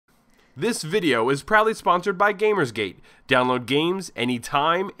This video is proudly sponsored by Gamersgate. Download games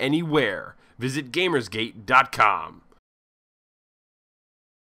anytime, anywhere. Visit Gamersgate.com.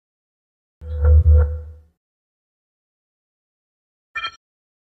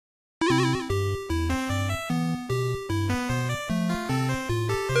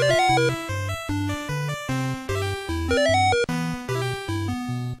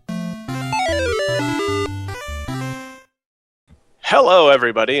 Hello,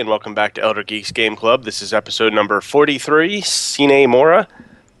 everybody, and welcome back to Elder Geeks Game Club. This is episode number 43, Sine Mora.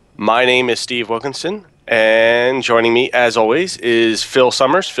 My name is Steve Wilkinson, and joining me, as always, is Phil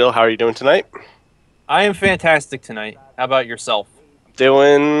Summers. Phil, how are you doing tonight? I am fantastic tonight. How about yourself?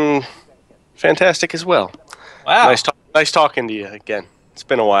 Doing fantastic as well. Wow. Nice talking to you again. It's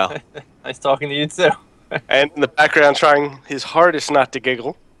been a while. Nice talking to you, too. And in the background, trying his hardest not to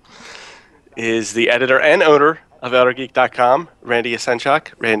giggle, is the editor and owner of ElderGeek.com, Randy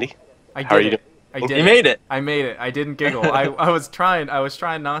Asenchak. Randy, how are you doing? You made it. I made it. I didn't giggle. I was trying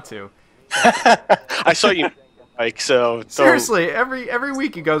not to. I saw you, Mike. So seriously, every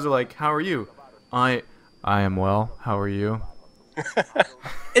week you guys are like, "How are you?" I am well. How are you?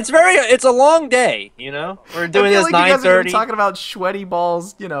 It's a long day, you know. We're doing this 9:30. Talking about sweaty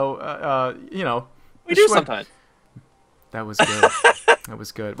balls, you know. We do sometimes. That was good. That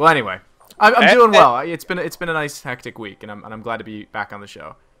was good. Well, anyway. I'm doing well. It's been a nice hectic week, and I'm glad to be back on the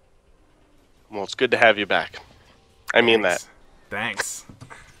show. Well, it's good to have you back. I mean that. Thanks.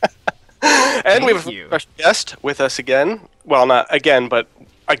 And we have a special guest with us again. Well, not again, but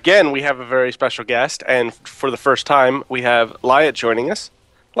again we have a very special guest, and for the first time we have Lyiat joining us.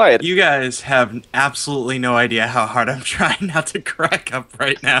 Lyiat. You guys have absolutely no idea how hard I'm trying not to crack up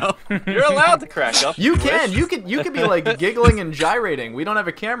right now. You're allowed to crack up. You can. You could be like giggling and gyrating. We don't have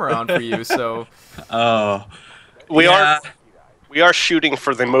a camera on for you, so. Oh. We are shooting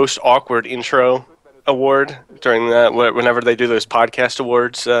for the most awkward intro award during whenever they do those podcast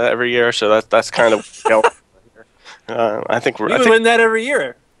awards every year. So that's kind of. I think we win that every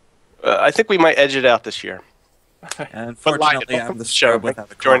year. I think we might edge it out this year. Unfortunately, I'm the scrub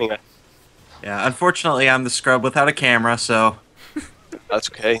without a camera. Yeah, unfortunately, I'm the scrub without a camera, so. That's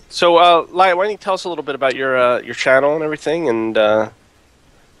okay. So, Lyiat, why don't you tell us a little bit about your channel and everything, and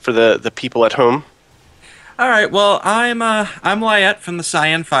for the people at home. All right. Well, I'm Lyiat from the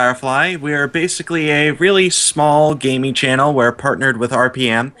Cyan Firefly. We're basically a really small gaming channel. We're partnered with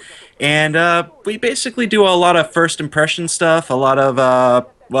RPM, and we basically do a lot of first impression stuff. A lot of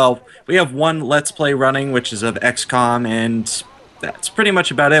well, we have one Let's Play running, which is of XCOM, and that's pretty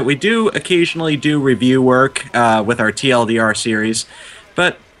much about it. We do occasionally do review work with our TLDR series,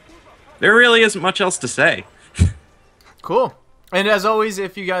 but there really isn't much else to say. Cool. And as always,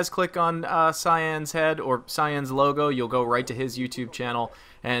 if you guys click on Cyan's head or Cyan's logo, you'll go right to his YouTube channel.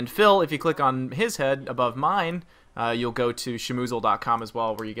 And Phil, if you click on his head above mine, you'll go to shamoozle.com as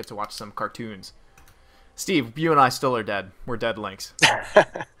well, where you get to watch some cartoons. Steve, you and I still are dead. We're dead links.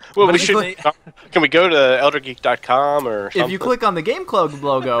 Well, can we go to eldergeek.com or something? If you click on the Game Club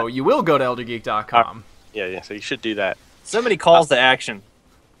logo, you will go to eldergeek.com. Yeah, so you should do that. So many calls to action.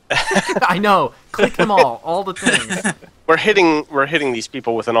 I know. Click them all the things. We're hitting these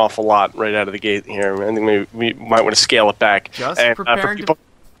people with an awful lot right out of the gate here. I think we might want to scale it back. Just and, preparing for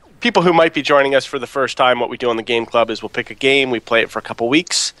people who might be joining us for the first time, what we do on the Game Club is we'll pick a game, we play it for a couple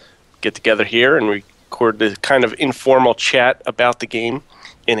weeks, get together here, and we record this kind of informal chat about the game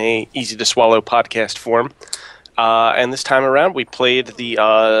in a easy-to-swallow podcast form. And this time around, we played the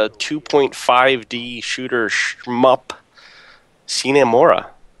 2.5D shooter shmup Sine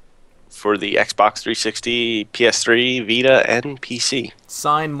Mora for the Xbox 360, PS3, Vita, and PC.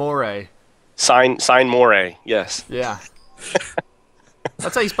 Sine Mora. Sine Mora, yes. Yeah.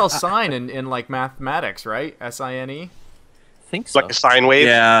 That's how you spell sine in like mathematics, right? S-I-N-E? I think so. Like a sine wave?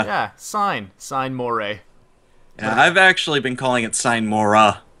 Yeah. Yeah, Sine Mora. Yeah, I've actually been calling it Sine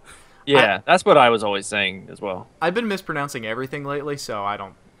Mora. Yeah, that's what I was always saying as well. I've been mispronouncing everything lately, so I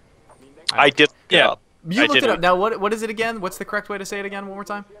don't. I did look it up. You looked it up. Now, what is it again? What's the correct way to say it again? One more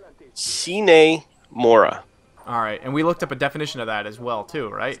time. Sine Mora. All right, and we looked up a definition of that as well, too,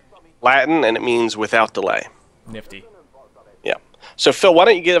 right? Latin, and it means without delay. Nifty. Yeah. So, Phil, why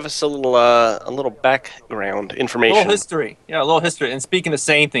don't you give us a little background information? A little history. Yeah, a little history. And speaking of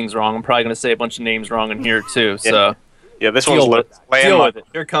saying things wrong, I'm probably going to say a bunch of names wrong in here, too. So, yeah, this one's deal with it.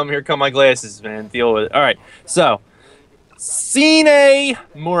 Here come my glasses, man. Deal with it. All right. So, Sine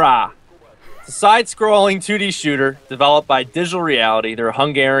Mora. It's a side-scrolling 2D shooter developed by Digital Reality. They're a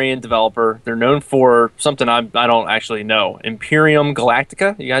Hungarian developer. They're known for something I don't actually know. Imperium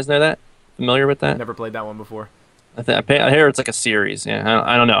Galactica. You guys know that? Familiar with that? Never played that one before. I hear it's like a series. Yeah,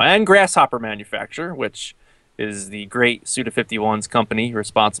 I don't know. And Grasshopper Manufacture, which is the great Suda51's company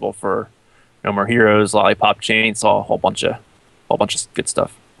responsible for No More Heroes, Lollipop Chainsaw, a whole bunch of good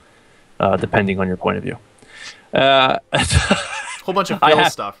stuff, depending on your point of view. Whole bunch of Phil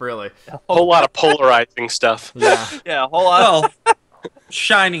stuff, really. A whole lot of polarizing stuff. Yeah. Yeah, a whole lot. Well,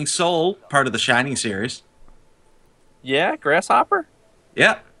 Shining Soul, part of the Shining series. Yeah, Grasshopper?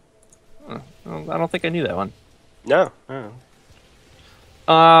 Yeah. Well, I don't think I knew that one. No. Look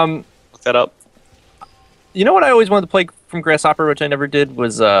that up. You know what I always wanted to play from Grasshopper, which I never did,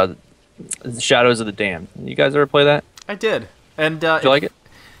 was the Shadows of the Damned. You guys ever play that? I did. And Did you like it?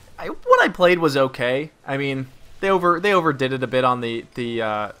 What I played was okay. I mean, they overdid it a bit on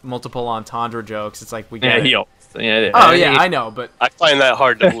the multiple entendre jokes. It's like we get it. I know, but I find that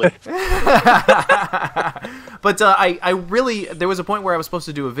hard to believe. but I really, there was a point where I was supposed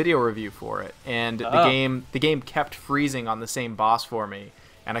to do a video review for it, and the game kept freezing on the same boss for me,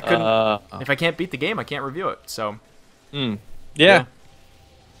 and I couldn't. If I can't beat the game, I can't review it. So, yeah.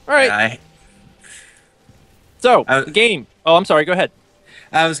 All right. Yeah, So the game. Oh, I'm sorry. Go ahead.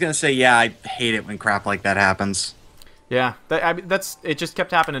 I was gonna say, yeah, I hate it when crap like that happens. Yeah, it just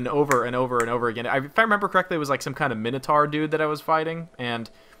kept happening over and over and over again. If I remember correctly, it was like some kind of Minotaur dude that I was fighting, and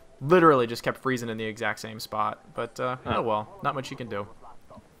literally just kept freezing in the exact same spot. But oh well, not much you can do.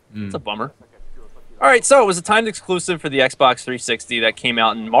 It's a bummer. All right, so it was a timed exclusive for the Xbox 360 that came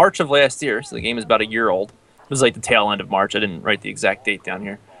out in March of last year. So the game is about a year old. It was like the tail end of March. I didn't write the exact date down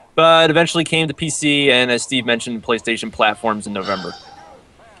here, but eventually came to PC and, as Steve mentioned, PlayStation platforms in November.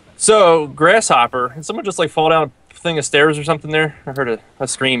 So Grasshopper, did someone just like fall down a thing of stairs or something there? I heard a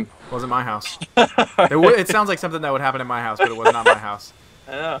scream. Wasn't my house. It sounds like something that would happen in my house, but it was not my house.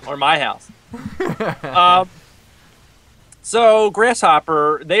 Or my house. So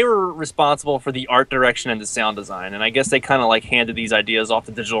Grasshopper, they were responsible for the art direction and the sound design, and I guess they kind of like handed these ideas off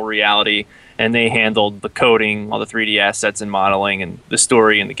to Digital Reality, and they handled the coding, all the 3D assets and modeling, and the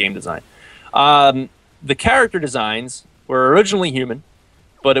story and the game design. The character designs were originally human,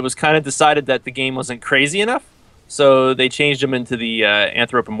 but it was kind of decided that the game wasn't crazy enough, so they changed them into the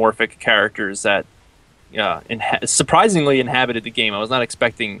anthropomorphic characters that surprisingly inhabited the game. I was not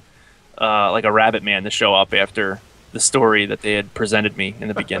expecting like a rabbit man to show up after the story that they had presented me in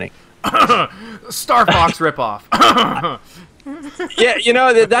the beginning. Star Fox ripoff. Yeah, you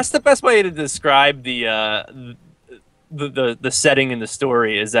know, that's the best way to describe the setting in the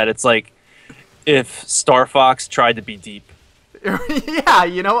story, is that it's like if Star Fox tried to be deep. Yeah,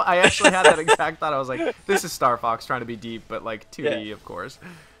 you know, I actually had that exact thought. I was like, this is Star Fox trying to be deep, but like 2D, of course.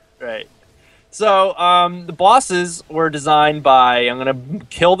 Right. So the bosses were designed by, I'm going to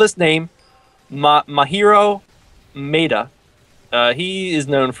kill this name, Mahiro Maeda. He is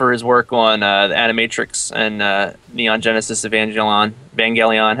known for his work on the Animatrix and Neon Genesis Evangelion.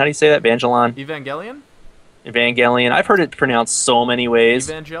 How do you say that? Evangelion? Evangelion. I've heard it pronounced so many ways.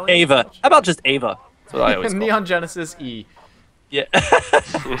 Evangelion? Ava. How about just Ava? That's what I always call it. Neon Genesis E. Yeah.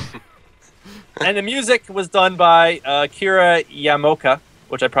 And the music was done by Kira Yamoka,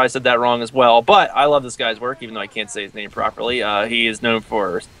 which I probably said that wrong as well. But I love this guy's work, even though I can't say his name properly. He is known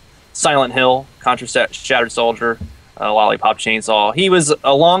for Silent Hill, Contra Shattered Soldier, Lollipop Chainsaw. He was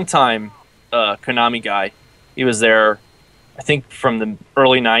a long-time Konami guy. He was there, I think, from the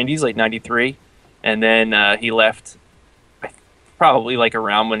early 90s, like 93. And then he left probably like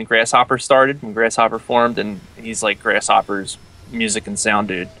around when Grasshopper started, when Grasshopper formed, and he's like Grasshopper's music and sound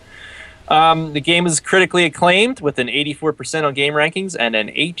dude. The game is critically acclaimed with an 84% on game rankings and an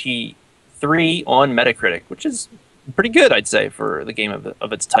 83 on Metacritic, which is pretty good, I'd say, for the game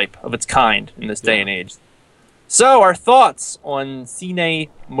of its type, of its kind in this day and age. So, our thoughts on Sine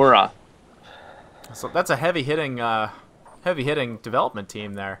Mora. So that's a heavy-hitting development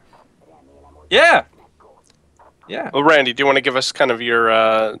team there. Yeah. Yeah. Well, Randy, do you want to give us kind of your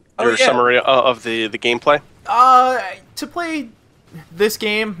summary of the gameplay? To play this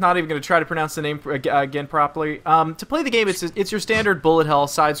game, not even going to try to pronounce the name again properly. To play the game, it's your standard bullet hell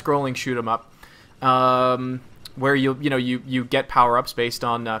side-scrolling shoot 'em up, where you get power-ups based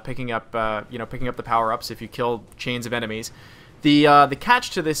on picking up the power-ups if you kill chains of enemies. The catch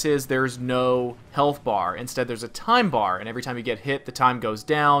to this is there's no health bar. Instead, there's a time bar, and every time you get hit, the time goes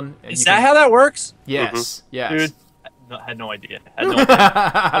down. Is that how that works? Yes. Yes. Dude, I had no idea.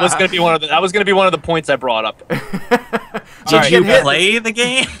 That was going to be one of the points I brought up. Did you play the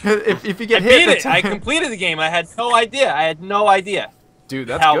game? if you get I hit, beat it. I completed the game. I had no idea. Dude,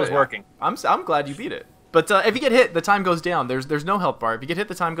 that's how good. it was working. I'm glad you beat it. But if you get hit, the time goes down. There's no health bar. If you get hit,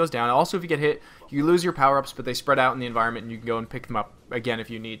 the time goes down. Also, if you get hit, you lose your power-ups, but they spread out in the environment, and you can go and pick them up again if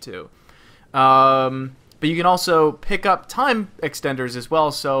you need to. but you can also pick up time extenders as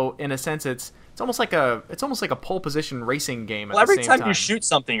well. So in a sense, it's almost like a pole position racing game. Well, every time you shoot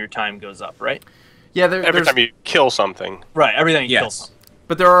something, your time goes up, right? Yeah, every time you kill something. Right, everything you kill something.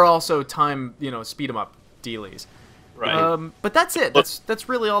 But there are also time, speed 'em up dealies. Right. But that's it. That's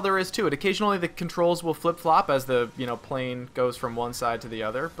really all there is to it. Occasionally the controls will flip flop as the plane goes from one side to the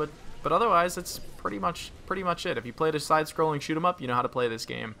other. But otherwise, it's pretty much it. If you played a side-scrolling shoot 'em up, you know how to play this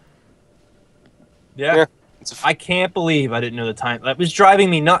game. Yeah. I can't believe I didn't know the time. That was driving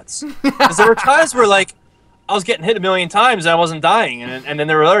me nuts. Because there were times where I was getting hit a million times and I wasn't dying, and then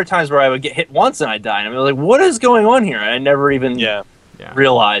there were other times where I would get hit once and I'd die. And I was like, what is going on here? I never even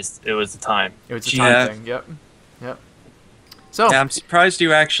realized it was the time. It was the time thing. Yep. So I'm surprised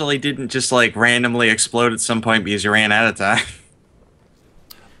you actually didn't just randomly explode at some point because you ran out of time.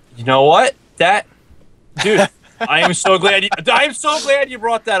 You know what? Dude, I am so glad you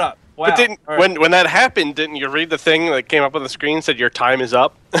brought that up. Wow. But when that happened, didn't you read the thing that came up on the screen that said your time is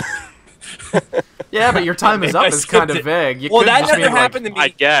up? Yeah, but your time is up is kind of vague. That never happened to me. I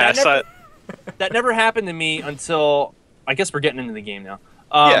guess. That never happened to me until, I guess we're getting into the game now.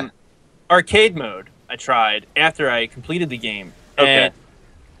 Arcade mode, I tried after I completed the game. Okay. And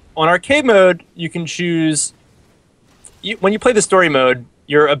on arcade mode, you can choose... when you play the story mode,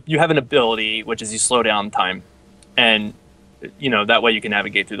 you have an ability, which is you slow down time. And, that way you can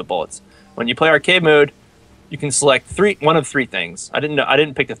navigate through the bullets. When you play arcade mode, you can select one of three things. I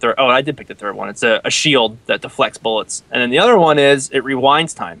didn't pick the third. Oh, I did pick the third one. It's a shield that deflects bullets. And then the other one is it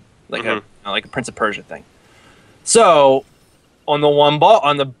rewinds time, like a Prince of Persia thing. So on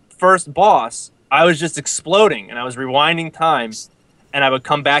the first boss, I was just exploding and I was rewinding time, and I would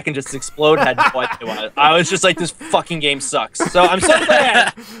come back and just explode. I was just like, this fucking game sucks. So I'm so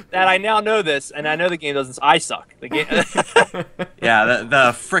glad that I now know this, and I know the game does this. I suck. The game. Yeah,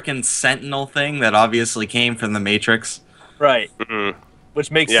 the frickin' Sentinel thing that obviously came from the Matrix. Right. Which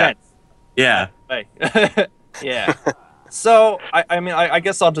makes sense. Yeah. Right. Yeah. So I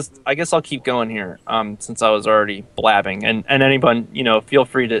guess I'll keep going here. Since I was already blabbing, and anyone feel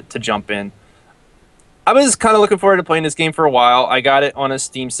free to jump in. I was kind of looking forward to playing this game for a while. I got it on a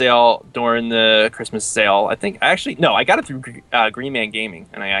Steam sale during the Christmas sale. I got it through Green Man Gaming,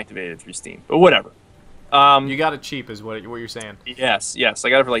 and I activated it through Steam. But whatever. You got it cheap, is what you're saying. Yes. I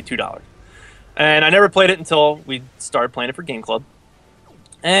got it for like $2. And I never played it until we started playing it for Game Club.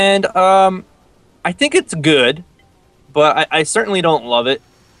 And I think it's good, but I certainly don't love it.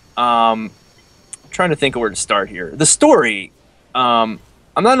 I'm trying to think of where to start here. The story, I'm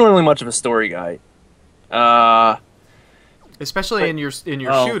not normally much of a story guy. Especially in your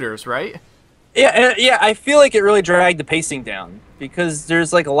shooters, right? Yeah. I feel like it really dragged the pacing down because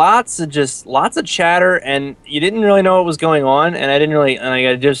there's lots of chatter, and you didn't really know what was going on, and I didn't really, and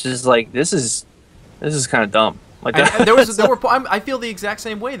I just like this is kind of dumb. Like that. And I feel the exact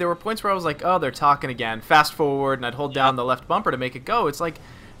same way. There were points where I was like, oh, they're talking again. Fast forward, and I'd hold down the left bumper to make it go. It's like,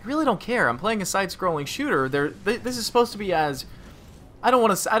 I really don't care. I'm playing a side-scrolling shooter. This is supposed to be as, I don't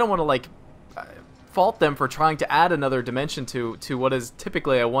want to fault them for trying to add another dimension to what is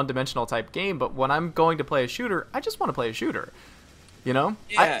typically a one-dimensional type game, but when I'm going to play a shooter, I just want to play a shooter. Yeah.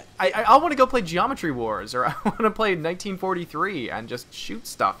 I want to go play Geometry Wars, or I want to play 1943 and just shoot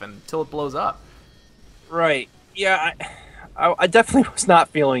stuff until it blows up. Right. Yeah, I definitely was not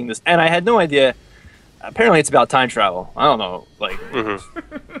feeling this, and I had no idea. Apparently, it's about time travel. I don't know,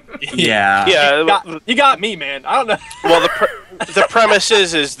 Yeah. You got me, man. I don't know. Well, the premise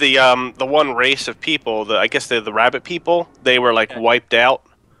is the one race of people. I guess they're the rabbit people. They were wiped out.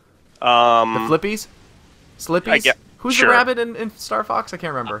 The Flippies, Slippies. Who's sure. the rabbit in Star Fox? I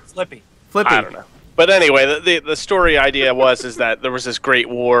can't remember. Flippy. I don't know. But anyway, the story idea is that there was this great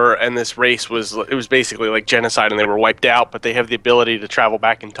war, and this race was basically like genocide, and they were wiped out. But they have the ability to travel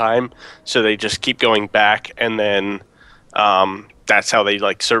back in time, so they just keep going back, and then that's how they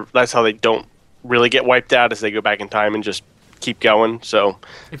that's how they don't really get wiped out, as they go back in time and just keep going. So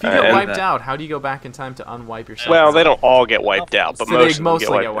if you get wiped out, how do you go back in time to unwipe yourself? Well, they don't all get wiped out, but most they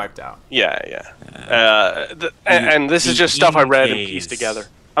mostly get wiped out. Yeah. And this is just stuff I read and pieced together.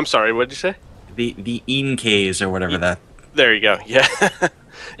 I'm sorry, what did you say? The Inks or whatever that. There you go. Yeah.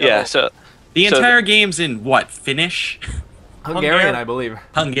 Yeah. So the entire game's in what? Finnish? Hungarian, I believe.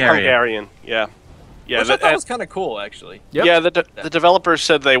 Hungarian. Yeah. Yeah. Which I thought was kind of cool, actually. Yep. Yeah. The developers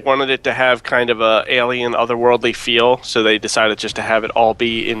said they wanted it to have kind of a alien, otherworldly feel, so they decided just to have it all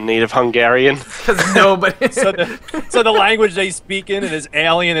be in native Hungarian. Because nobody. So the language they speak in is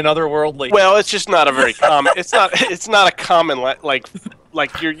alien and otherworldly. Well, it's just not a very common. It's not a common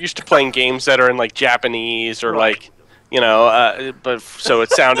like you're used to playing games that are in Japanese or but so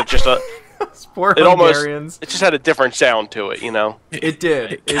it sounded just Poor It Hungarians. it just had a different sound to it, you know. It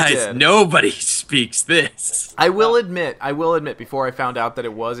did. It Guys, did. nobody speaks this. I will admit, before I found out that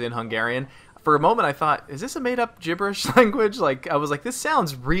it was in Hungarian, for a moment I thought, is this a made-up gibberish language? Like, I was like, this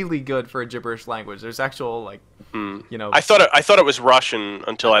sounds really good for a gibberish language. There's actual, like, you know... I thought it was Russian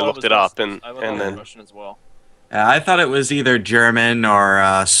until I looked it up, and then Russian as well. I thought it was either German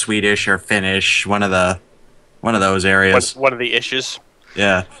or Swedish or Finnish, one of those areas. one of the issues.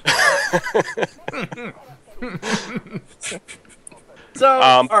 Yeah. So,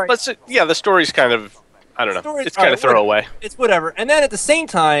 all right. But the story's kind of, I don't know, it's kind of throwaway. It's whatever. And then at the same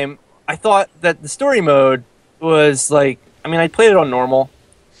time, I thought that the story mode was like, I mean, I played it on normal.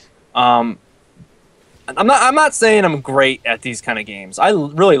 I'm not saying I'm great at these kind of games. I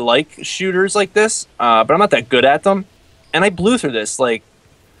really like shooters like this, but I'm not that good at them. And I blew through this. Like,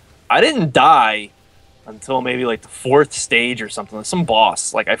 I didn't die until maybe like the 4th stage or something. Like some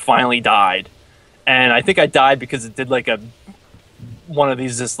boss. Like, I finally died. And I think I died because it did like one of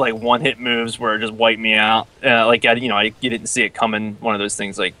these just like one-hit moves where it just wiped me out. Like, you didn't see it coming. One of those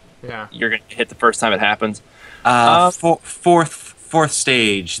things like you're going to hit the first time it happens. Fourth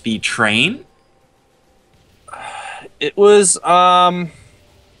stage, the train? It was,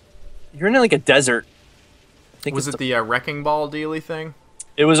 you're in like a desert. I think was it the wrecking ball dealy thing?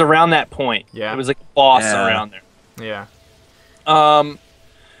 It was around that point. Yeah. It was like a boss around there. Yeah.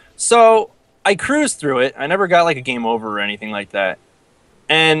 So I cruised through it. I never got like a game over or anything like that.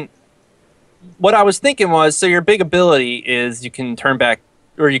 And what I was thinking was, so your big ability is you can turn back,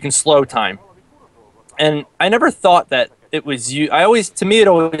 or you can slow time. And I never thought that it was to me, it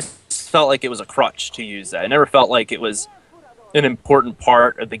always felt like it was a crutch to use that. I never felt like it was an important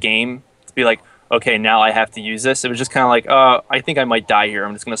part of the game to be like, okay, now I have to use this. It was just kind of like, I think I might die here.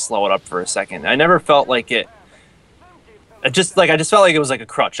 I'm just going to slow it up for a second. I never felt like I just felt like it was like a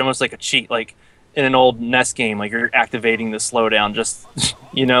crutch, almost like a cheat, like in an old NES game, like you're activating the slowdown, just,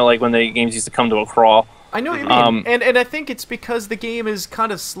 like when the games used to come to a crawl. I know what you mean, and I think it's because the game is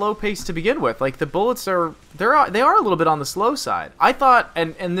kind of slow paced to begin with. Like the bullets they are a little bit on the slow side. I thought,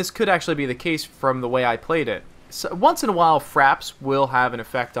 and this could actually be the case from the way I played it. So once in a while, fraps will have an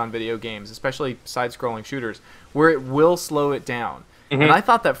effect on video games, especially side-scrolling shooters, where it will slow it down. Mm-hmm. And I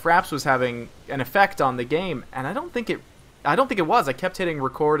thought that fraps was having an effect on the game, and I don't think it was. I kept hitting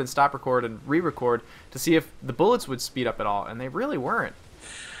record and stop record and re-record to see if the bullets would speed up at all, and they really weren't.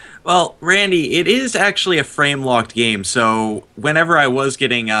 Well, Randy, it is actually a frame-locked game, so whenever I was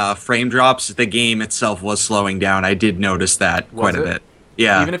getting frame drops, the game itself was slowing down. I did notice that quite a bit.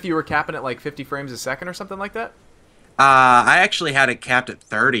 Yeah. Even if you were capping at like 50 frames a second or something like that? I actually had it capped at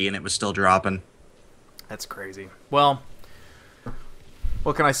 30, and it was still dropping. That's crazy. Well,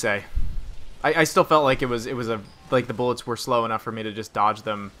 what can I say? I still felt like it was like the bullets were slow enough for me to just dodge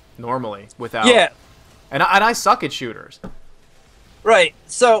them normally without. Yeah. And I suck at shooters. Right.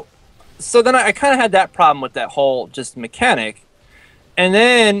 So then I kind of had that problem with that whole just mechanic, and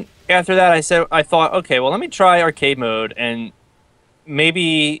then after that I thought, okay, well, let me try arcade mode, and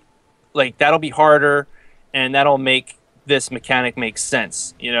maybe like that'll be harder, and that'll make this mechanic make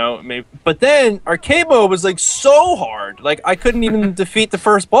sense, Maybe. But then arcade mode was like so hard, like I couldn't even defeat the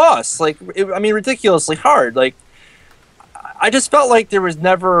first boss. Like, ridiculously hard. Like, I just felt like there was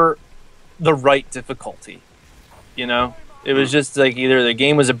never the right difficulty, It was just like either the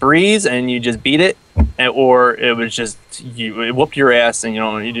game was a breeze and you just beat it, or it was just it whooped your ass and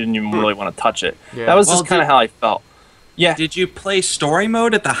you didn't even really want to touch it. Yeah. That was just kind of how I felt. Yeah. Did you play story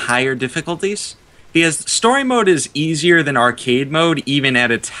mode at the higher difficulties? Because story mode is easier than arcade mode, even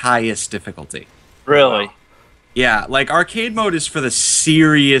at its highest difficulty. Really? Yeah, like arcade mode is for the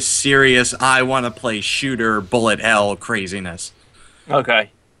serious, I want to play shooter, bullet hell craziness.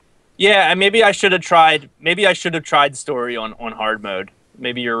 Okay. Yeah, and maybe I should have tried story on hard mode.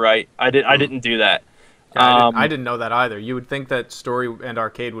 Maybe you're right. I didn't do that. Yeah, I didn't know that either. You would think that story and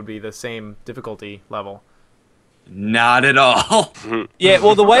arcade would be the same difficulty level. Not at all. Yeah,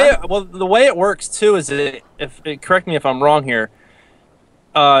 well the way it works too is correct me if I'm wrong here.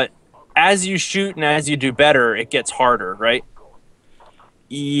 As you shoot and as you do better, it gets harder, right?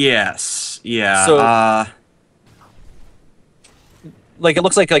 Yes. Yeah. So, like it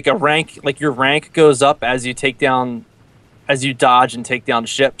looks like a rank, like your rank goes up as you dodge and take down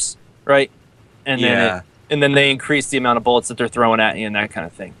ships, right? And then they increase the amount of bullets that they're throwing at you and that kind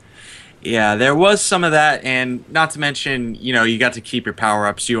of thing. Yeah, there was some of that, and not to mention, you got to keep your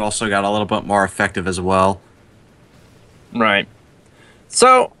power-ups. You also got a little bit more effective as well. Right.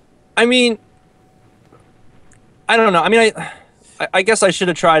 So, I don't know. I guess I should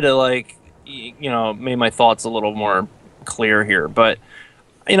have tried to, made my thoughts a little more clear here. But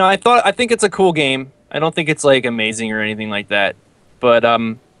I think it's a cool game. I don't think it's like amazing or anything like that, but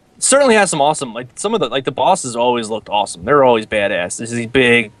certainly has some awesome, like some of the bosses always looked awesome. They're always badass. There's these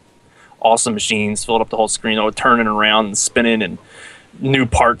big, awesome machines filled up the whole screen, all turning around and spinning, and new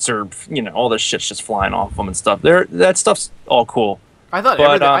parts are, all this shit's just flying off them and stuff. That stuff's all cool. I thought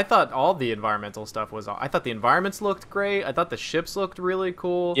But, I thought all the environmental stuff was. I thought the environments looked great. I thought the ships looked really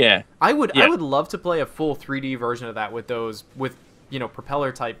cool. Yeah. I would Yeah. love to play a full 3D version of that with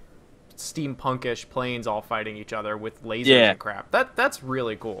propeller type steampunkish planes all fighting each other with lasers Yeah. and crap. That's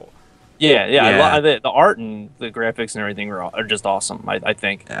really cool. Yeah. Yeah. The art and the graphics and everything are just awesome. I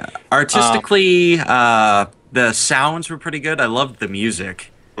think. Yeah. Artistically, the sounds were pretty good. I loved the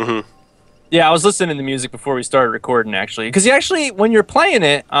music. Mm-hmm. Yeah, I was listening to the music before we started recording, actually. Because when you're playing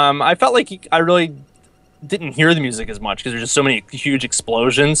it, I felt like I really didn't hear the music as much because there's just so many huge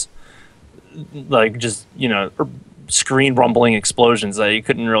explosions. Like, just, screen rumbling explosions that you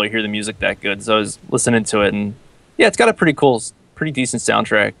couldn't really hear the music that good. So I was listening to it, and yeah, it's got a pretty decent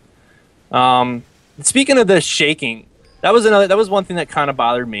soundtrack. Speaking of the shaking, that was one thing that kind of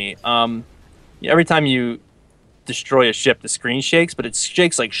bothered me. Every time you destroy a ship, the screen shakes, but it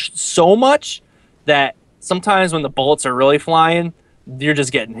shakes like so much that sometimes when the bullets are really flying, you're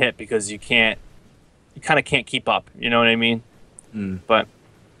just getting hit because you kind of can't keep up. You know what I mean? But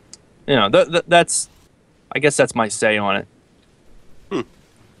that's, I guess that's my say on it.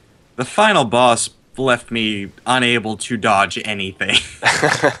 The final boss left me unable to dodge anything.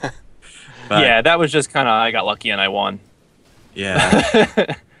 But, Yeah, that was just kind of, I got lucky and I won. Yeah.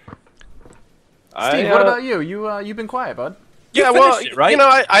 Steve, what about you? You've been quiet, bud. Yeah, You well, finished it, right?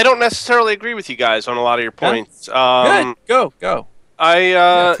 I don't necessarily agree with you guys on a lot of your points. Good. Go. Tell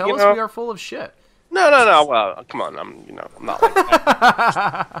us we are full of shit. No. Well, come on. I'm not like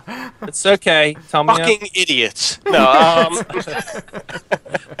that. It's okay. Tell me. Fucking idiots. No.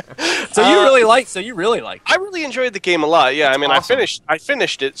 So you really like. I really enjoyed the game a lot. Yeah, I mean, awesome. I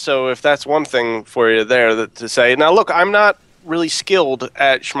finished it. So if that's one thing for you there to say. Now, look, I'm not really skilled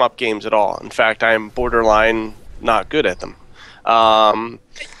at shmup games at all. In fact, I'm borderline not good at them.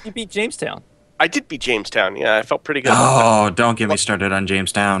 You beat Jamestown. I did beat Jamestown. Yeah, I felt pretty good about Oh, don't get me started on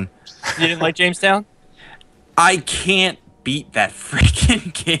Jamestown. You didn't like Jamestown? I can't beat that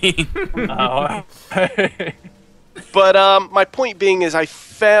freaking game. Oh. that. But my point being is I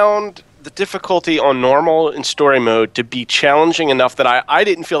found the difficulty on normal and story mode to be challenging enough that I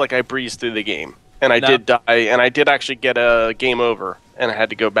didn't feel like I breezed through the game. And I did die, and I did actually get a game over, and I had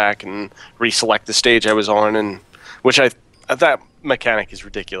to go back and reselect the stage I was on, and that mechanic is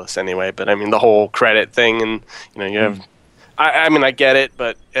ridiculous anyway. But I mean, the whole credit thing, and you have, I mean, I get it,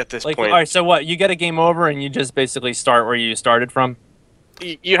 but at this point, All right. So what? You get a game over, and you just basically start where you started from.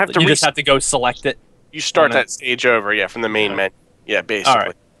 you have to Just have to go select it. you start on it. that stage over, yeah, from the main menu, yeah, basically. All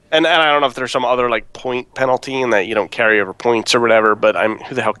right. And I don't know if there's some other like point penalty in that you don't carry over points or whatever, but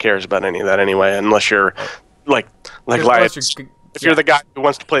who the hell cares about any of that anyway? Unless you're like Unless you're- if you're the guy who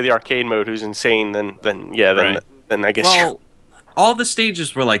wants to play the arcade mode who's insane, then Right. I guess Well, all the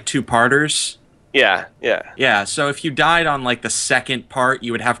stages were like two-parters. yeah. Yeah, so if you died on like the second part,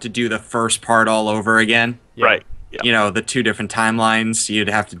 you would have to do the first part all over again. Yeah. Right. Yeah. The two different timelines, you'd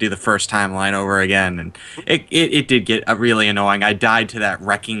have to do the first timeline over again, and it did get really annoying. I died to that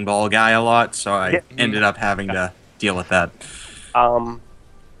wrecking ball guy a lot, so I ended up having to deal with that.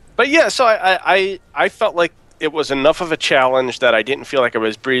 But yeah, so I felt like it was enough of a challenge that I didn't feel like I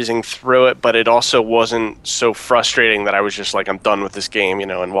was breezing through it, but it also wasn't so frustrating that I was just like, I'm done with this game,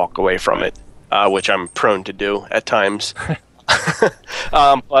 and walk away from it, which I'm prone to do at times.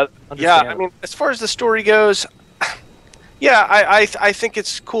 But yeah, I mean, as far as the story goes, yeah, I think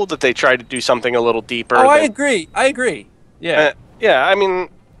it's cool that they tried to do something a little deeper. Oh, I agree. Yeah. Yeah, I mean,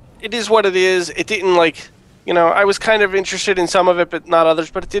 it is what it is. It didn't I was kind of interested in some of it, but not others.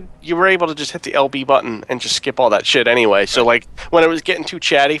 But you were able to just hit the LB button and just skip all that shit anyway. So when it was getting too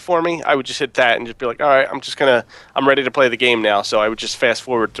chatty for me, I would just hit that and just be like, all right, I'm ready to play the game now. So I would just fast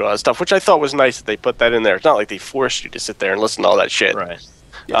forward through all that stuff, which I thought was nice that they put that in there. It's not like they forced you to sit there and listen to all that shit. Right.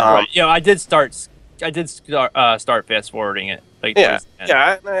 Right. I did start fast forwarding it. Yeah,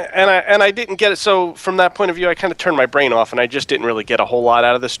 and I didn't get it. So from that point of view, I kind of turned my brain off, and I just didn't really get a whole lot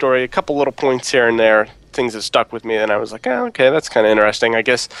out of the story. A couple little points here and there, things that stuck with me, and I was like, oh, okay, that's kind of interesting. I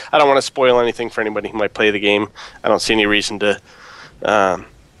guess I don't want to spoil anything for anybody who might play the game. I don't see any reason to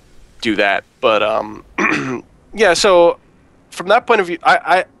do that. But yeah, so from that point of view,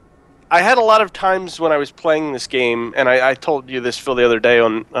 I had a lot of times when I was playing this game, and I told you this, Phil, the other day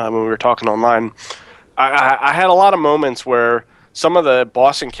on when we were talking online. I had a lot of moments where some of the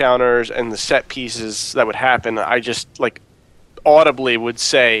boss encounters and the set pieces that would happen, audibly would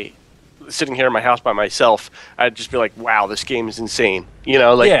say, sitting here in my house by myself, I'd just be like, "Wow, this game is insane." You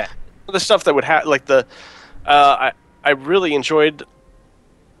know, like Yeah. the stuff that would have like I really enjoyed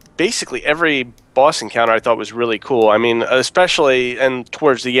basically every boss encounter. I thought was really cool. I mean, especially and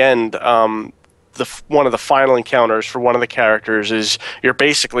towards the end, one of the final encounters for one of the characters is you're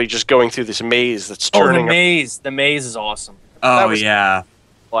basically just going through this maze that's turning. The maze is awesome. Oh yeah.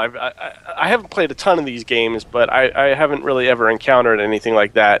 Well, I haven't played a ton of these games, but I haven't really ever encountered anything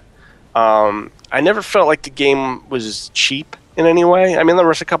like that. I never felt like the game was cheap in any way. I mean, there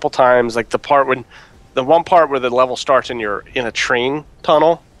was a couple times, like the one part where the level starts and you're in a train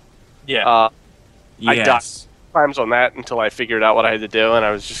tunnel. Yeah. I died times on that until I figured out what I had to do, and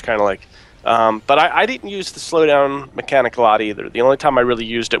I was just kind of like, but I didn't use the slowdown mechanic a lot either. The only time I really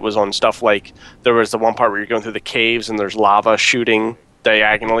used it was on stuff like there was the one part where you're going through the caves and there's lava shooting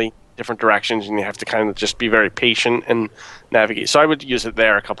diagonally different directions, and you have to kind of just be very patient and navigate. So I would use it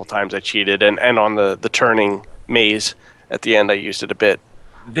there a couple times. I cheated, and on the turning maze at the end, I used it a bit.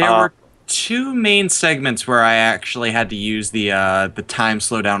 There were two main segments where I actually had to use the time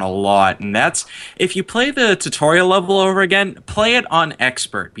slowdown a lot, and that's if you play the tutorial level over again, play it on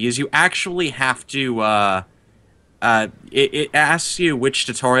expert, because you actually have to it asks you which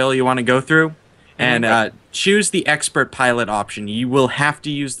tutorial you want to go through, and choose the expert pilot option. You will have to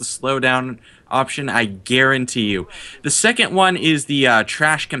use the slowdown option, I guarantee you. The second one is the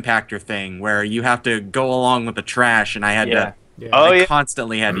trash compactor thing, where you have to go along with the trash, and I had to I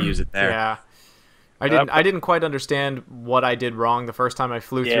constantly had to use it there. Yeah. I didn't quite understand what I did wrong the first time I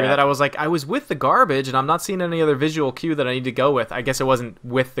flew through that. I was like, I was with the garbage, and I'm not seeing any other visual cue that I need to go with. I guess it wasn't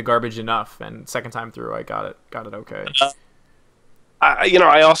with the garbage enough, and second time through, I got it okay.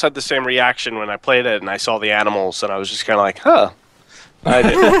 I also had the same reaction when I played it, and I saw the animals, and I was just kind of like, huh. I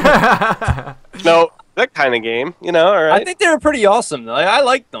didn't. No, that kind of game, all right. I think they were pretty awesome. I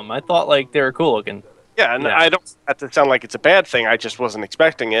liked them. I thought like they were cool looking. Yeah, and I don't want that to sound like it's a bad thing. I just wasn't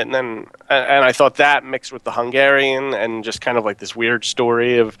expecting it, and I thought that mixed with the Hungarian and just kind of like this weird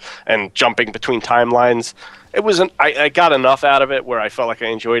story and jumping between timelines, it wasn't. I got enough out of it where I felt like I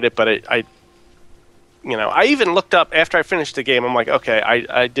enjoyed it, but I even looked up after I finished the game. I'm like, okay,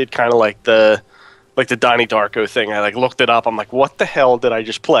 I did kind of like the Donnie Darko thing. I looked it up. I'm like, what the hell did I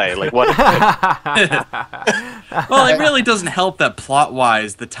just play? Like what? Well, it really doesn't help that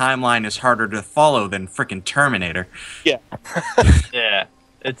plot-wise the timeline is harder to follow than frickin' Terminator. Yeah. Yeah.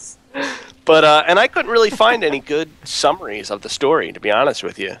 It's. But and I couldn't really find any good summaries of the story, to be honest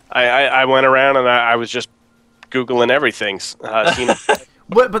with you. I went around and I was just Googling everything.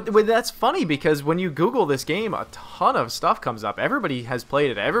 But that's funny because when you Google this game, a ton of stuff comes up. Everybody has played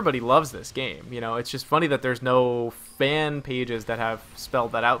it. Everybody loves this game. It's just funny that there's no fan pages that have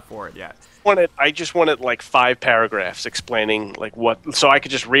spelled that out for it yet. I just wanted like 5 paragraphs explaining so I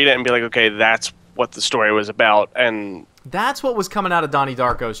could just read it and be like, okay, that's what the story was about, and that's what was coming out of Donnie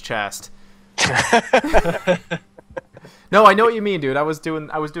Darko's chest. No, I know what you mean, dude. I was doing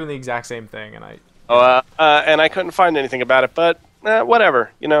the exact same thing, and I couldn't find anything about it, but.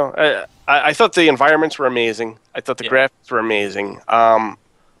 Whatever, I thought the environments were amazing. I thought the graphics were amazing.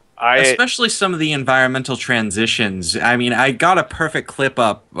 Especially some of the environmental transitions. I mean, I got a perfect clip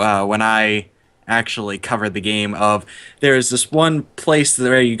up when I actually covered the game of there's this one place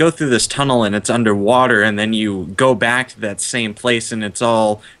where you go through this tunnel and it's underwater, and then you go back to that same place and it's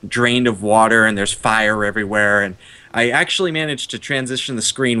all drained of water and there's fire everywhere, and I actually managed to transition the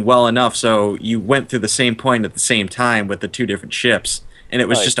screen well enough so you went through the same point at the same time with the 2 different ships, and it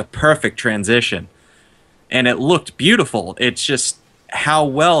was just a perfect transition. And it looked beautiful. It's just how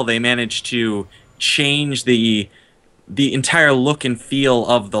well they managed to change the entire look and feel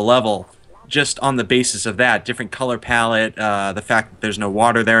of the level just on the basis of that. Different color palette, the fact that there's no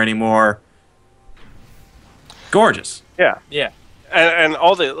water there anymore. Gorgeous. Yeah. Yeah. And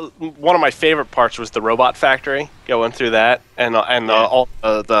one of my favorite parts was the robot factory, going through that, and all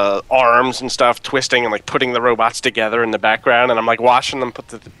the arms and stuff twisting and putting the robots together in the background, and I'm watching them put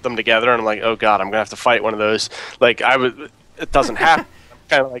them together, and I'm like, oh god, I'm gonna have to fight one of those. It doesn't happen.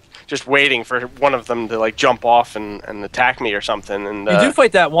 I'm kind of just waiting for one of them to jump off and attack me or something. And you do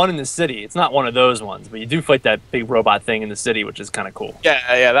fight that one in the city. It's not one of those ones, but you do fight that big robot thing in the city, which is kind of cool.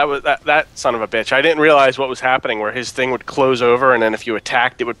 Yeah, that was that son of a bitch. I didn't realize what was happening, where his thing would close over, and then if you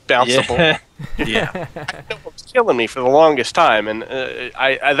attacked, it would bounce the ball. Yeah. It was killing me for the longest time, and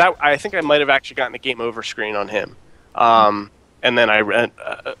I think I might have actually gotten a game over screen on him. And then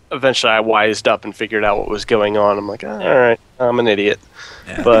eventually I wised up and figured out what was going on. I'm like, all right, I'm an idiot.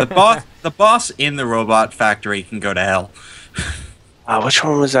 Yeah. But the boss in the robot factory can go to hell. Which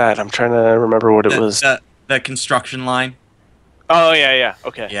one was that? I'm trying to remember what it was. The construction line. Oh yeah.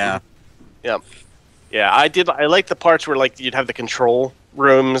 Okay. Yeah. Yeah. Yeah. I like the parts where like you'd have the control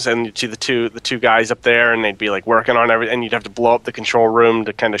rooms and you'd see the two guys up there and they'd be like working on everything and you'd have to blow up the control room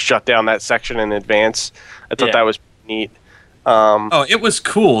to kind of shut down that section in advance. I thought that was neat. Oh, it was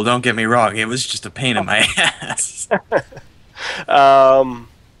cool. Don't get me wrong. It was just a pain in my ass.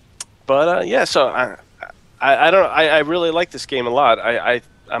 Yeah. So I really like this game a lot.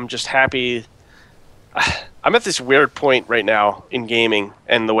 I'm just happy. I'm at this weird point right now in gaming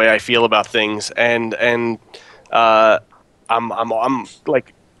and the way I feel about things, and I'm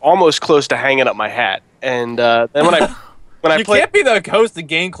like almost close to hanging up my hat. And then when I you play, can't be the host of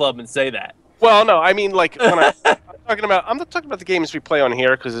Game Club and say that. well, no, I mean like when I'm not talking about the games we play on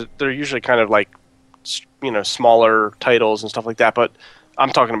here because they're usually kind of like smaller titles and stuff like that, but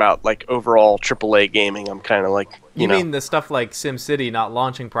I'm talking about like overall AAA gaming. I'm kind of like you mean the stuff like SimCity not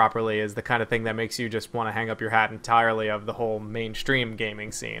launching properly is the kind of thing that makes you just want to hang up your hat entirely of the whole mainstream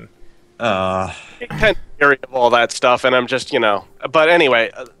gaming scene. Kind of area of all that stuff, and I'm just But anyway,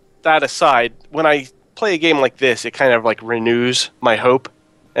 that aside, when I play a game like this, it kind of like renews my hope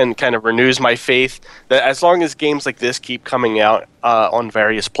and kind of renews my faith that as long as games like this keep coming out on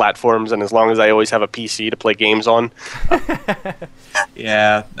various platforms, and as long as I always have a PC to play games on.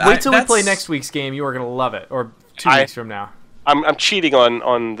 Yeah. Wait till we play next week's game. You are going to love it. Or 2 weeks from now. I'm cheating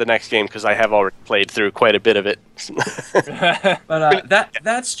on the next game because I have already played through quite a bit of it. But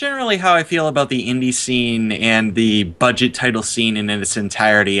that's generally how I feel about the indie scene and the budget title scene in its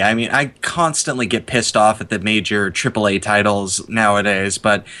entirety. I mean, I constantly get pissed off at the major AAA titles nowadays,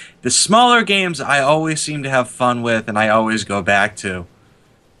 but the smaller games I always seem to have fun with and I always go back to.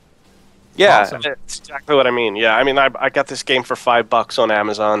 Yeah, Awesome. That's exactly what I mean. Yeah, I mean, I got this game for $5 on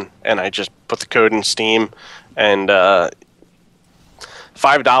Amazon, and I just put the code in Steam, and $5.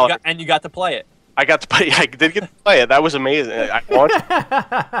 And you got to play it. I got to play. I did get to play it. That was amazing. I watched.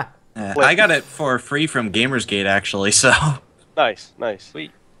 I got it for free from Gamersgate, actually, so... Nice. Sweet.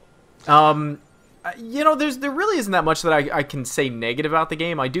 There really isn't that much that I can say negative about the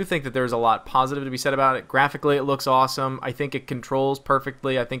game. I do think that there's a lot positive to be said about it. Graphically, it looks awesome. I think it controls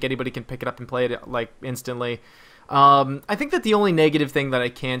perfectly. I think anybody can pick it up and play it like instantly. I think that the only negative thing that I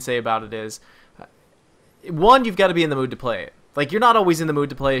can say about it is, one, you've got to be in the mood to play it. Like, you're not always in the mood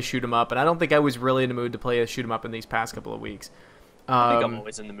to play a shoot 'em up, and I don't think I was really in the mood to play a shoot 'em up in these past couple of weeks. I think I'm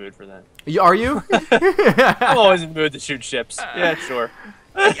always in the mood for that. Are you? I'm always in the mood to shoot ships. Yeah, sure.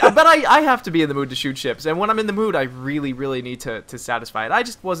 But I have to be in the mood to shoot ships, and when I'm in the mood, I really, really need to satisfy it. I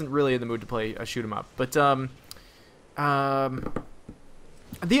just wasn't really in the mood to play a shoot 'em up. But the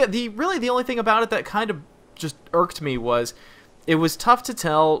only thing about it that kind of just irked me was it was tough to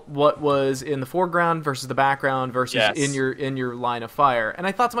tell what was in the foreground versus the background versus in your line of fire. And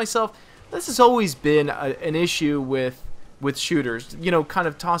I thought to myself, this has always been an issue with shooters. Kind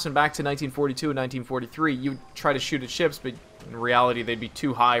of tossing back to 1942 and 1943, you try to shoot at ships, but in reality they'd be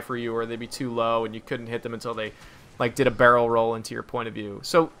too high for you or they'd be too low, and you couldn't hit them until they like did a barrel roll into your point of view.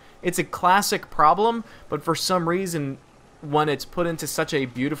 So it's a classic problem, but for some reason, when it's put into such a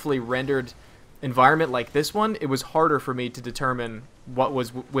beautifully rendered environment like this one, it was harder for me to determine what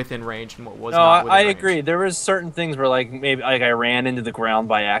was within range and what was not within range. I agree. There was certain things where maybe I ran into the ground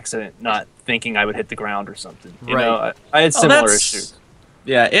by accident, not thinking I would hit the ground or something. I had similar issues.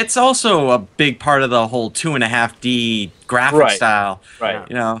 Yeah, it's also a big part of the whole 2.5D graphic style.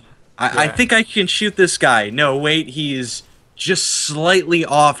 Right. I think I can shoot this guy. No, wait, he's just slightly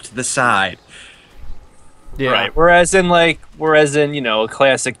off to the side. Yeah. Right. Whereas in a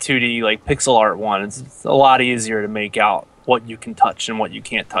classic 2D like pixel art one, it's a lot easier to make out what you can touch and what you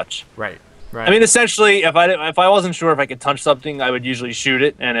can't touch. Right. I mean, essentially, if I wasn't sure if I could touch something, I would usually shoot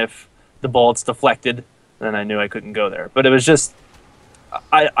it, and if the bullets deflected, then I knew I couldn't go there. But it was just,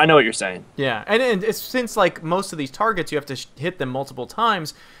 I know what you're saying. Yeah, and it's, since like most of these targets you have to hit them multiple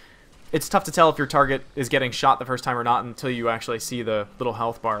times, it's tough to tell if your target is getting shot the first time or not until you actually see the little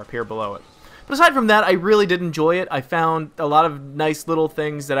health bar appear below it. But aside from that, I really did enjoy it. I found a lot of nice little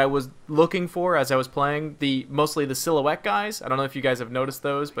things that I was looking for as I was playing. Mostly the silhouette guys. I don't know if you guys have noticed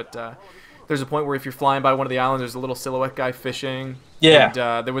those, but there's a point where if you're flying by one of the islands, there's a little silhouette guy fishing. Yeah.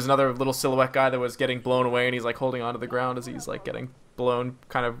 And there was another little silhouette guy that was getting blown away, and he's like holding onto the ground as he's like getting blown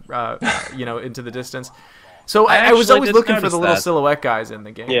kind of into the distance. So I was always looking for the little silhouette guys in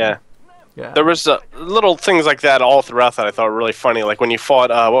the game. Yeah. Yeah. There was little things like that all throughout that I thought were really funny. Like when you fought,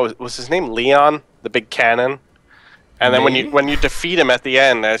 what was his name? Leon, the big cannon. And then when you defeat him at the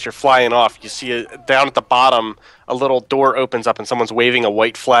end, as you're flying off, you see down at the bottom a little door opens up and someone's waving a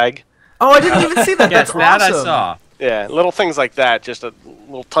white flag. Oh, I didn't even see that. That's that awesome. I saw. Yeah, little things like that, just a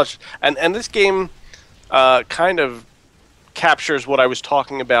little touch. And this game kind of captures what I was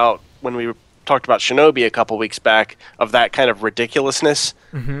talking about when we talked about Shinobi a couple weeks back, of that kind of ridiculousness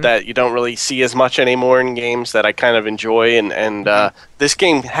that you don't really see as much anymore in games, that I kind of enjoy. And this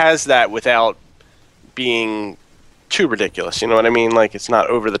game has that without being too ridiculous. You know what I mean? Like, it's not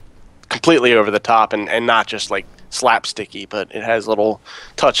completely over the top and not just like slapsticky, but it has little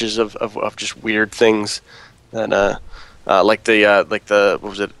touches of just weird things that like the what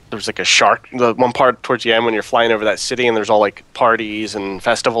was it? There was like a shark. The one part towards the end when you're flying over that city and there's all like parties and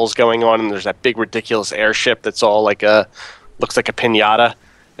festivals going on, and there's that big ridiculous airship that's all like looks like a piñata,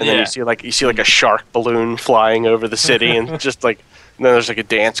 and then you see like a shark balloon flying over the city, and just like, and then there's like a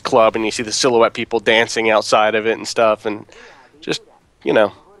dance club, and you see the silhouette people dancing outside of it and stuff, and just, you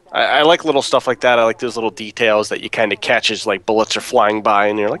know, I like little stuff like that. I like those little details that you kind of catch as like bullets are flying by,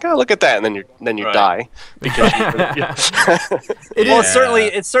 and you're like, oh, look at that, and then you die because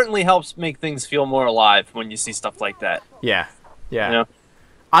it certainly helps make things feel more alive when you see stuff like that. Yeah. You know?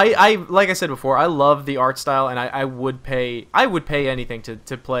 I like I said before, I love the art style, and I would pay anything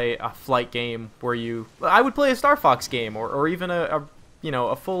to play a flight game where I would play a Star Fox game or even a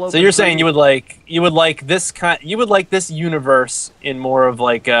full open. So you're saying you would like this universe in more of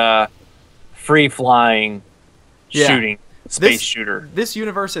like a free flying shooting space shooter. This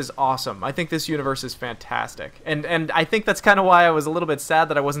universe is awesome. I think this universe is fantastic, and I think that's kind of why I was a little bit sad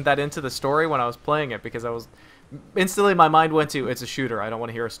that I wasn't that into the story when I was playing it, because I was instantly, my mind went to, it's a shooter. I don't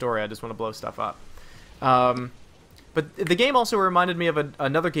want to hear a story. I just want to blow stuff up. But the game also reminded me of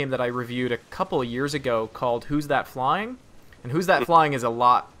another game that I reviewed a couple of years ago called Who's That Flying? And Who's That Flying is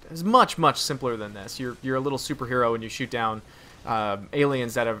much simpler than this. You're a little superhero and you shoot down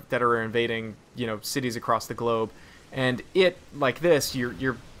aliens that are invading, cities across the globe. And like this,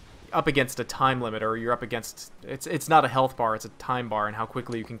 you're up against a time limit, or you're up against, it's not a health bar, it's a time bar, and how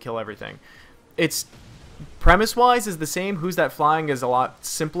quickly you can kill everything. It's premise-wise is the same. Who's That Flying is a lot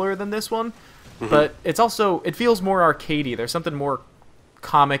simpler than this one, but it feels more arcadey. There's something more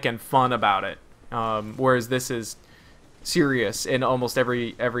comic and fun about it, whereas this is serious in almost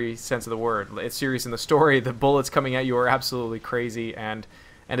every sense of the word. It's serious in the story. The bullets coming at you are absolutely crazy, and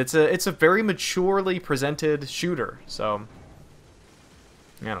it's a very maturely presented shooter. So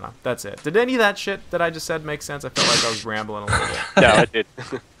I don't know. That's it. Did any of that shit that I just said make sense? I felt like I was rambling a little bit. No, it did.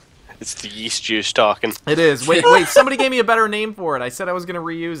 It's the yeast juice talking. It is. Wait, somebody gave me a better name for it. I said I was going to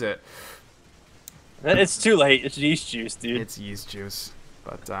reuse it. It's too late. It's yeast juice, dude. It's yeast juice.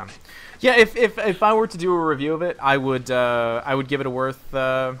 But yeah, if I were to do a review of it, I would give it a worth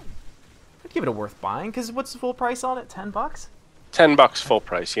buying, cuz what's the full price on it? $10? $10 full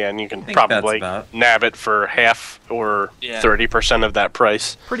price, yeah, and you can probably nab it for half or 30% of that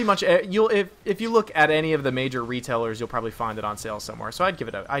price. Pretty much, if you look at any of the major retailers, you'll probably find it on sale somewhere. So I'd give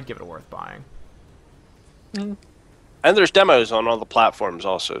it a worth buying. And there's demos on all the platforms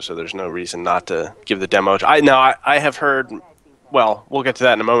also, so there's no reason not to give the demo. I have heard. Well, we'll get to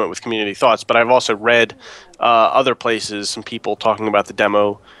that in a moment with community thoughts, but I've also read other places, some people talking about the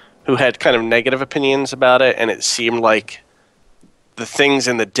demo who had kind of negative opinions about it, and it seemed like the things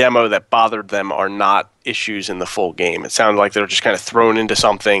in the demo that bothered them are not issues in the full game. It sounded like they were just kind of thrown into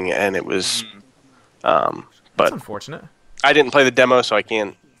something, and it was... That's unfortunate. I didn't play the demo, so I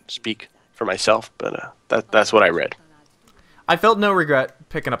can't speak for myself, but that's what I read. I felt no regret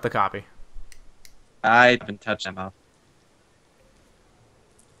picking up the copy. I haven't touched them up.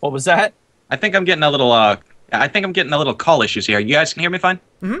 What was that? I think I'm getting a little call issues here. You guys can hear me fine?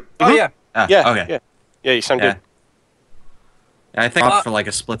 Mm-hmm. Oh yeah. Yeah. Okay. Yeah, you sound good. Yeah, I think off for like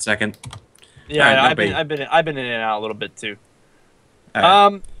a split second. Yeah, right, I've been in and out a little bit too.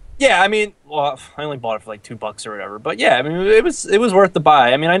 Right. Yeah, I mean, well, I only bought it for like $2 or whatever, but yeah, I mean, it was worth the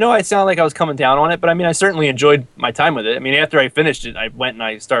buy. I mean, I know I sound like I was coming down on it, but I mean, I certainly enjoyed my time with it. I mean, after I finished it, I went and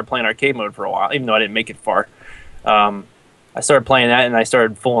I started playing arcade mode for a while, even though I didn't make it far. I started playing that, and I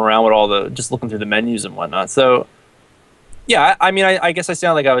started fooling around with just looking through the menus and whatnot. So, yeah, I mean, I guess I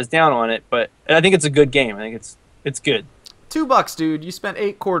sound like I was down on it, but I think it's a good game. I think it's good. $2, dude. You spent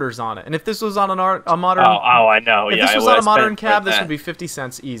 8 quarters on it, and if this was on a modern, I know. If this was on a modern cab, this would be 50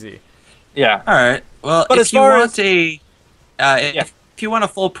 cents easy. Yeah. All right. Well, but if you want a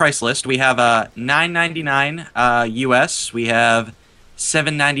full price list, we have $9.99 US. We have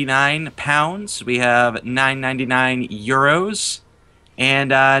 £7.99, we have £9.99 euros, and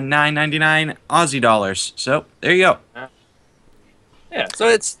 $9.99 Aussie dollars. So there you go. Yeah, so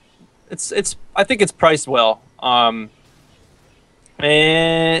it's I think it's priced well.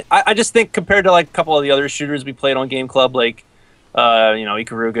 And I just think compared to like a couple of the other shooters we played on Game Club, like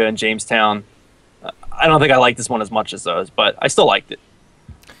Ikaruga and Jamestown, I don't think I like this one as much as those, but I still liked it.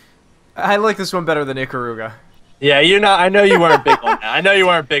 I like this one better than Ikaruga. Yeah, you're not. I know you weren't big on that. I know you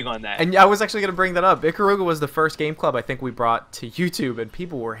weren't big on that. And I was actually going to bring that up. Ikaruga was the first game club I think we brought to YouTube, and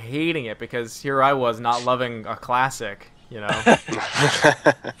people were hating it because here I was not loving a classic, you know. I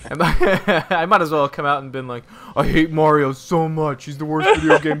might as well have come out and been like, I hate Mario so much. He's the worst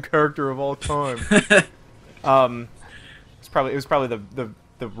video game character of all time. It was probably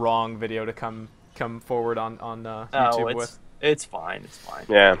the wrong video to come forward on YouTube with. It's fine. It's fine.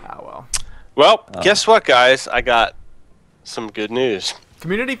 Yeah. Oh well. Well, guess what, guys? I got some good news.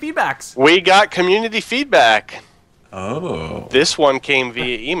 Community feedbacks. We got community feedback. Oh. This one came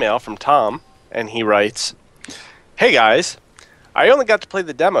via email from Tom, and he writes, "Hey guys, I only got to play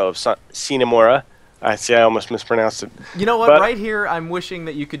the demo of Sine Mora." I see, I almost mispronounced it. You know what? But right here, I'm wishing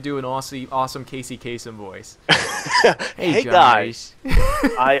that you could do an awesome Casey Kasem voice. Hey guys,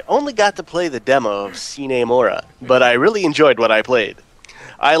 I only got to play the demo of Sine Mora, but I really enjoyed what I played.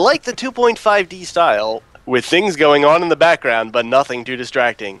 I like the 2.5D style, with things going on in the background, but nothing too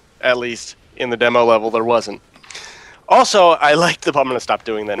distracting. At least, in the demo level, there wasn't. Also, I like the... I'm going to stop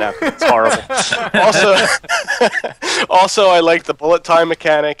doing that now, 'cause it's horrible. Also, I like the bullet time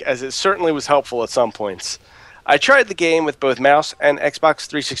mechanic, as it certainly was helpful at some points. I tried the game with both mouse and Xbox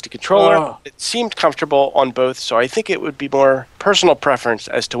 360 controller. Oh. It seemed comfortable on both, so I think it would be more personal preference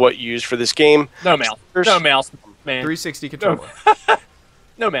as to what you use for this game. No mouse. No mouse, man. 360 controller.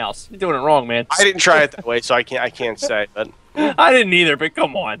 No mouse. You're doing it wrong, man. I didn't try it that way, so I can't say, but... I didn't either, but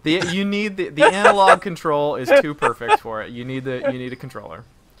come on. You need the analog control is too perfect for it. You need a controller.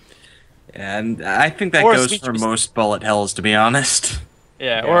 And I think that Or a goes Switch for joystick. most bullet hells, to be honest.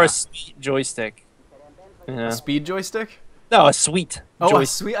 Yeah, Yeah. or a sweet joystick. Yeah. A speed joystick? No, a sweet Oh, a joystick.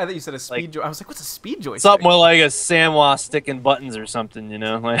 sweet. I thought you said a speed Like- joystick. I was like, what's a speed joystick? Something with like a Samwa sticking buttons or something, you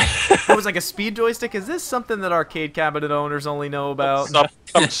know? Like It was like a speed joystick. Is this something that arcade cabinet owners only know about? some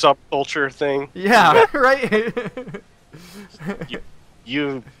subculture thing. Yeah, right.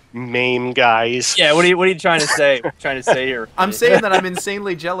 You MAME guys. Yeah, what are you trying to say? Here? I'm saying that I'm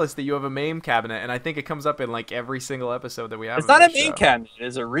insanely jealous that you have a MAME cabinet, and I think it comes up in like every single episode that we have. It's of not a this main show. cabinet.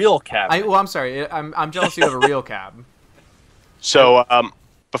 It's a real cabinet. I'm sorry. I'm jealous you have a real cab. So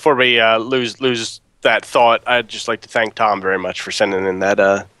before we lose that thought, I'd just like to thank Tom very much for sending in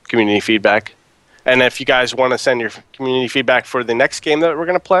that community feedback. And if you guys want to send your community feedback for the next game that we're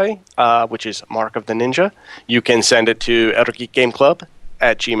going to play, which is Mark of the Ninja, you can send it to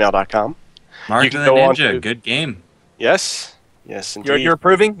eldergeekgameclub@gmail.com. Mark You of can the go on Ninja, to- good game. Yes, indeed. You're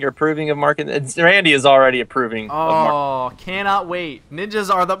approving? You're approving of Mark? Randy is already approving of Mark. Oh, cannot wait!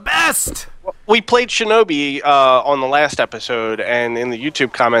 Ninjas are the best. We played Shinobi on the last episode, and in the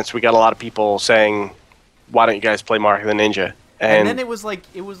YouTube comments, we got a lot of people saying, "Why don't you guys play Mark of the Ninja?" And then it was like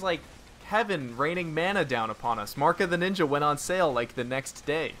heaven raining manna down upon us. Mark of the Ninja went on sale like the next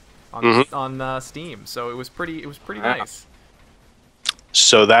day on Steam, so it was pretty nice.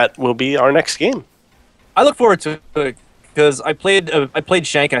 So that will be our next game. I look forward to it because I played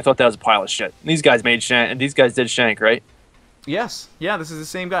Shank and I thought that was a pile of shit. These guys made Shank, and these guys did Shank, right? Yes, yeah, this is the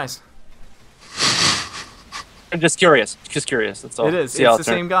same guys. I'm just curious. That's all. It is. See how It's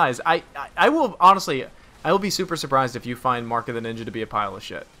the same guys. I will honestly, I will be super surprised if you find Mark of the Ninja to be a pile of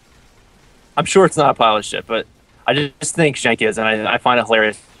shit. I'm sure it's not a pile of shit, but I just think Shank is, and I find it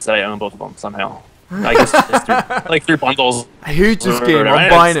hilarious that I own both of them somehow. I guess it's through bundles. I hate this Or game. whatever. I'm I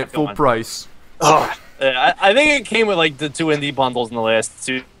buying know it it's full going. price. Oh, I think it came with like the 2 indie bundles in the last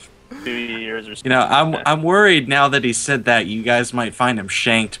 2 years or something. You know, I'm worried now that he said that you guys might find him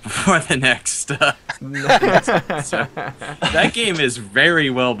shanked before the next. So, that game is very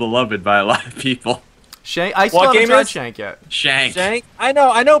well beloved by a lot of people. Shank. I still What haven't game tried is? Shank yet. Shank. Shank? I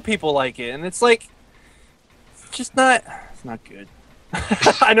know people like it, and it's like, it's just not. It's not good.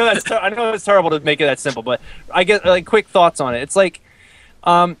 I know it's terrible to make it that simple, but I get like quick thoughts on it. It's like,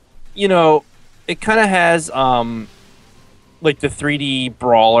 you know, it kind of has like the 3D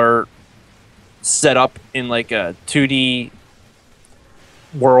brawler set up in like a 2D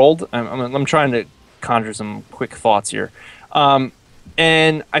world. I'm trying to conjure some quick thoughts here, and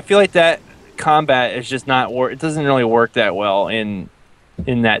I feel like that combat is just not it doesn't really work that well in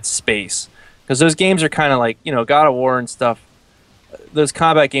that space, because those games are kind of like, you know, God of War and stuff. Those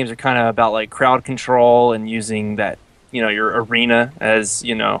combat games are kind of about like crowd control and using that, you know, your arena as,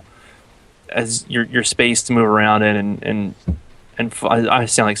 you know, as your space to move around in, and I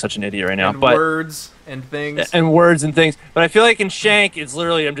sound like such an idiot right now, And but words and things. and words and things. But I feel like in Shank, it's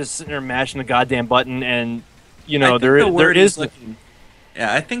literally I'm just sitting there mashing the goddamn button, and you know there is.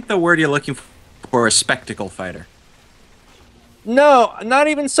 Yeah, I think the word you're looking for is spectacle fighter. No, not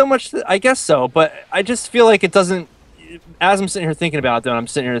even so much. I guess so, but I just feel like it doesn't. as I'm sitting here thinking about it, though, and I'm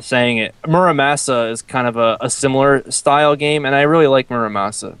sitting here saying it, Muramasa is kind of a similar style game, and I really like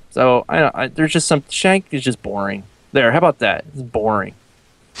Muramasa. So there's just some Shank is just boring. There, how about that? It's boring.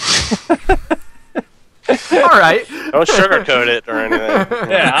 All right. Don't sugarcoat it or anything.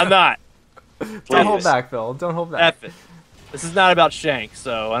 Yeah, I'm not. Don't hold back, Phil. Don't hold back. F it. This is not about Shank,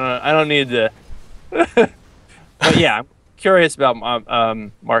 so I don't need to. But yeah, I'm curious about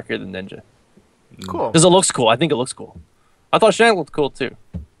Mark of the Ninja. Cool. Because it looks cool. I think it looks cool. I thought Shank looked cool too.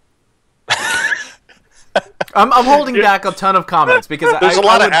 I'm holding back a ton of comments because there's a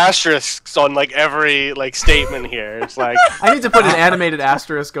lot of asterisks on like every statement here. It's like I need to put an animated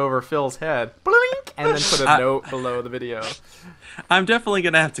asterisk over Phil's head, blink, and then put a note below the video. I'm definitely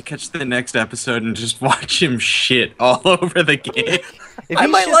gonna have to catch the next episode and just watch him shit all over the game. If I he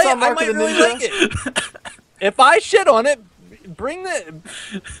might shits on I Mark might of the really Ninja, like it. If I shit on it, bring I it, will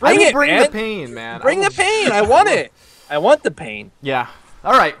bring man. the pain, man. Bring the pain. I want it. I want the pain. Yeah.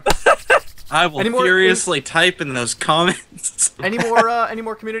 All right. I will furiously type in those comments. Any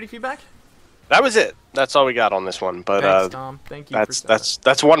more community feedback? that was it. That's all we got on this one. But Thanks, Tom. Thank you.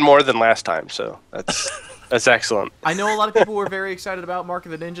 that's one more than last time. So that's excellent. I know a lot of people were very excited about Mark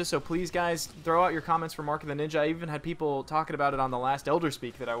of the Ninja, so please, guys, throw out your comments for Mark of the Ninja. I even had people talking about it on the last Elder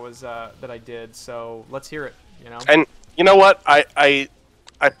Speak that I did. So let's hear it. And you know what? I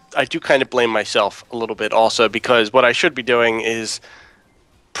do kind of blame myself a little bit also, because what I should be doing is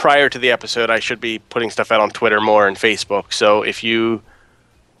prior to the episode, I should be putting stuff out on Twitter more and Facebook. So if you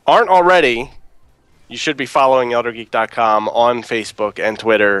aren't already, you should be following ElderGeek.com on Facebook and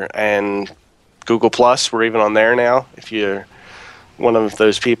Twitter and Google Plus. We're even on there now. If you're one of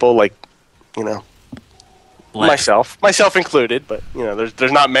those people, like, myself included, but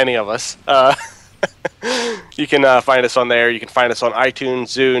there's not many of us. You can find us on there. You can find us on iTunes,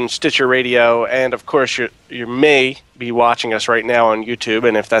 Zune, Stitcher Radio, and of course you may be watching us right now on YouTube.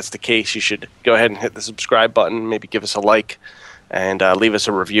 And if that's the case, you should go ahead and hit the subscribe button. Maybe give us a like and leave us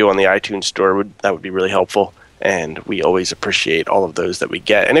a review on the iTunes store. That would be really helpful. And we always appreciate all of those that we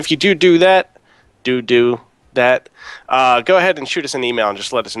get. And if you do that, go ahead and shoot us an email and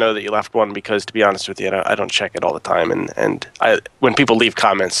just let us know that you left one, because to be honest with you, I don't check it all the time, and when people leave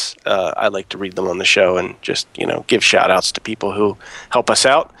comments, I like to read them on the show and just give shout outs to people who help us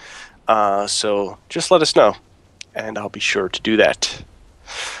out. So just let us know and I'll be sure to do that.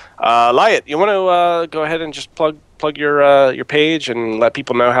 Lyiat, you want to go ahead and just plug your page and let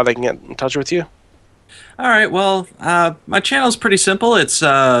people know how they can get in touch with you? All right, well, my channel is pretty simple. It's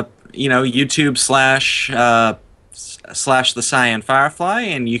YouTube / the Cyan Firefly,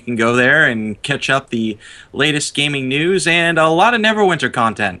 and you can go there and catch up the latest gaming news and a lot of Neverwinter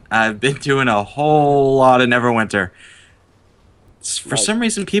content. I've been doing a whole lot of Neverwinter. For some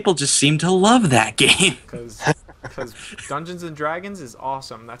reason, people just seem to love that game. Because Dungeons and Dragons is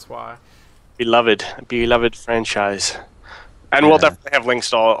awesome. That's why. Beloved franchise. And we'll definitely have links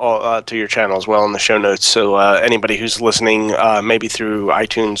to all to your channel as well in the show notes. So anybody who's listening, maybe through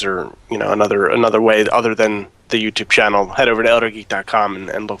iTunes or another way other than the YouTube channel, head over to ElderGeek.com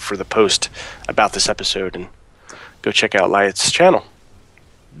and look for the post about this episode and go check out Lyiat's channel.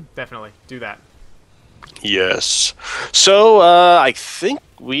 Definitely do that. Yes. So I think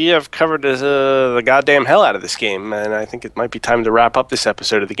we have covered the goddamn hell out of this game, and I think it might be time to wrap up this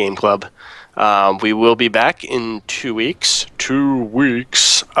episode of the Game Club. We will be back in 2 weeks. 2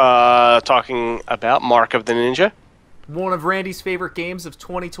 weeks. Talking about Mark of the Ninja. One of Randy's favorite games of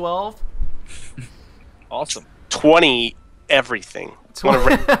 2012. Awesome. 20 everything. One of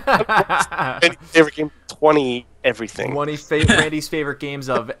Randy's favorite game. 20 everything. One of Randy's favorite games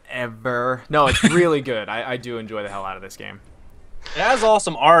of ever. No, it's really good. I do enjoy the hell out of this game. It has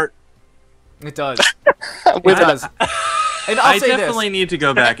awesome art. It does. It does. And I definitely need to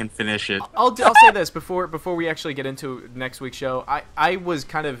go back and finish it. I'll say this before we actually get into next week's show. I was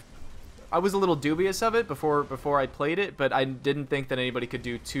a little dubious of it before I played it, but I didn't think that anybody could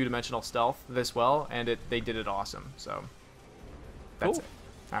do two-dimensional stealth this well, and they did it awesome. So that's it.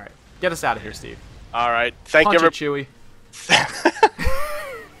 All right, get us out of here, Steve. All right, thank you, Chewy.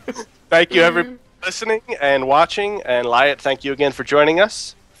 Thank you, everyone, for listening and watching. And Lyiat, thank you again for joining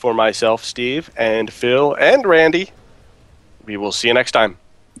us. For myself, Steve, and Phil, and Randy, we will see you next time.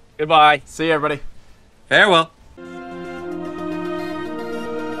 Goodbye. See you, everybody. Farewell.